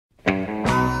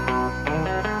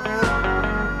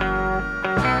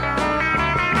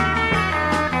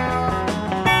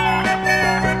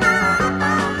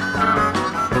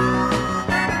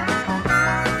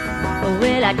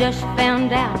just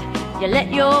found out you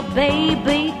let your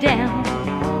baby down.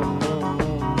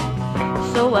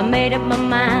 So I made up my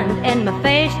mind and my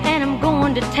face, and I'm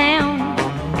going to town.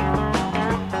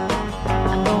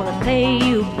 I'm gonna pay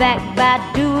you back by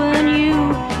doing you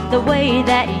the way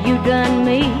that you done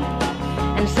me.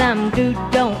 And some dude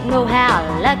don't know how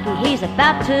lucky he's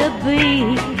about to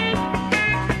be.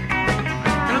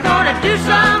 I'm gonna do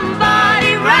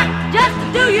somebody right just to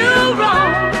do you wrong.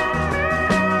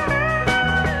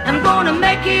 I'm gonna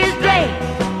make his day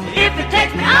if it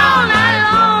takes me all night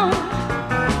long.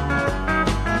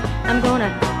 I'm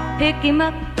gonna pick him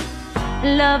up,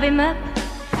 love him up,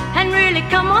 and really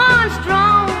come on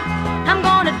strong. I'm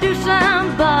gonna do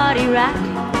somebody right.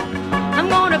 I'm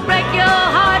gonna break your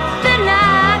heart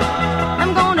tonight.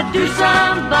 I'm gonna do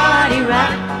somebody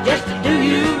right just to do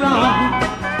you wrong.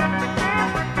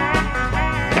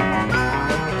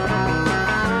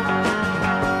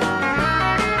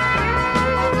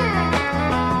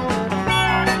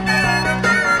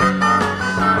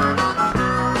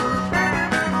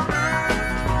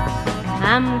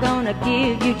 I'm gonna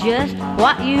give you just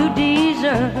what you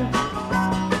deserve,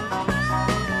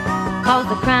 'cause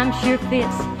the crime sure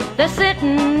fits the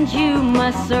sentence you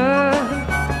must serve.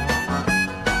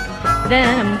 Then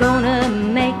I'm gonna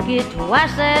make it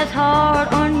twice as hard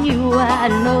on you, I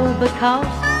know,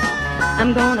 because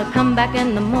I'm gonna come back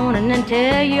in the morning and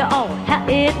tell you all how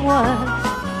it was.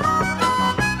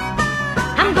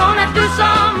 I'm gonna do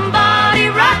somebody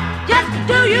right just to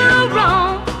do you wrong.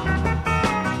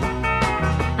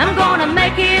 I'm gonna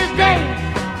make his day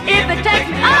if it takes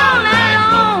me all night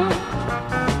long.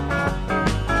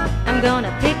 I'm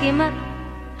gonna pick him up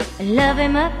and love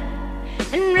him up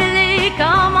and really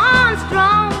come on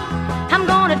strong. I'm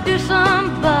gonna do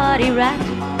somebody right.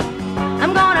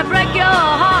 I'm gonna break your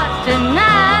heart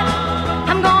tonight.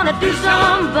 I'm gonna do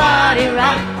somebody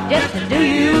right just to do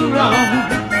you wrong.